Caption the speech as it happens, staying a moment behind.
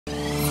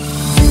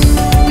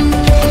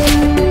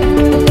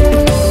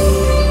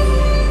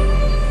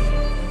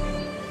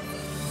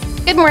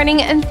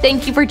morning and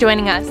thank you for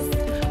joining us.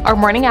 Our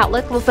morning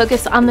outlook will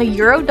focus on the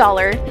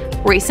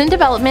euro-dollar, recent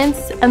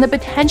developments, and the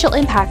potential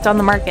impact on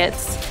the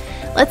markets.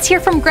 Let's hear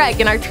from Greg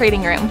in our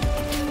trading room.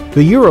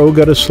 The euro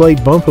got a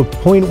slight bump of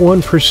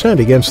 0.1%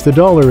 against the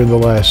dollar in the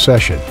last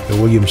session.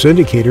 The Williams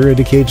indicator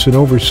indicates an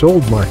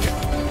oversold market.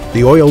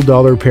 The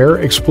oil-dollar pair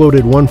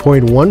exploded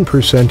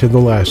 1.1% in the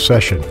last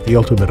session. The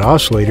ultimate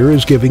oscillator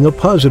is giving a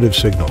positive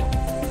signal.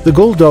 The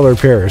gold-dollar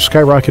pair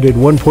skyrocketed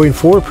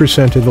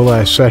 1.4% in the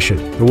last session.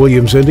 The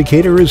Williams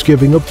indicator is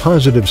giving a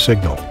positive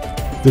signal.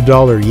 The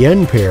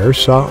dollar-yen pair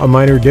saw a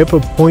minor dip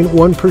of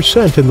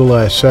 0.1% in the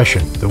last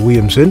session. The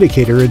Williams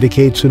indicator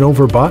indicates an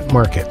overbought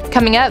market.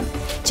 Coming up,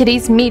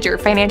 today's major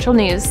financial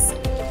news.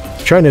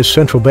 China's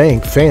central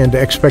bank fanned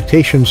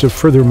expectations of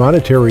further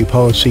monetary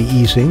policy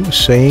easing,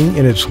 saying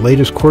in its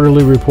latest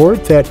quarterly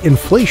report that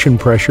inflation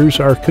pressures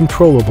are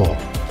controllable.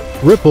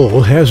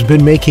 Ripple has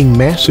been making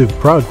massive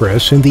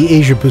progress in the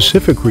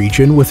Asia-Pacific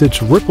region with its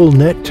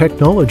RippleNet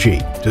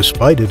technology,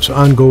 despite its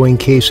ongoing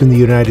case in the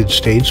United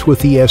States with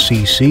the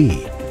SEC.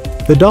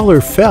 The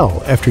dollar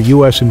fell after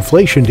U.S.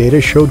 inflation data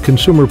showed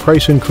consumer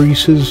price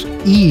increases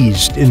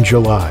eased in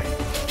July,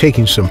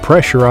 taking some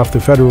pressure off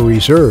the Federal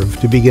Reserve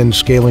to begin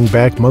scaling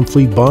back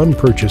monthly bond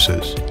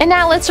purchases. And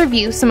now let's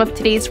review some of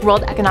today's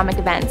world economic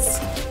events.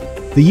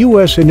 The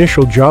U.S.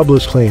 initial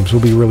jobless claims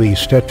will be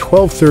released at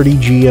 12:30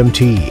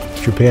 GMT.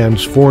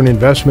 Japan's foreign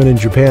investment in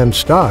Japan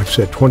stocks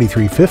at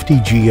 2350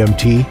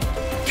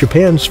 GMT.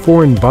 Japan's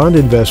foreign bond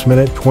investment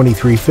at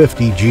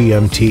 2350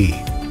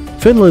 GMT.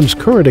 Finland's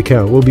current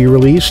account will be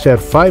released at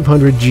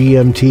 500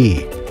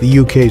 GMT. The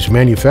UK's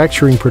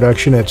manufacturing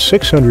production at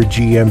 600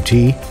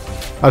 GMT.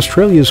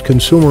 Australia's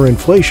consumer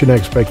inflation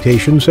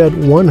expectations at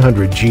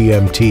 100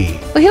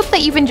 GMT. We hope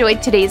that you've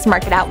enjoyed today's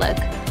market outlook.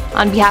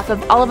 On behalf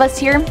of all of us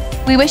here,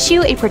 we wish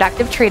you a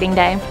productive trading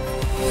day.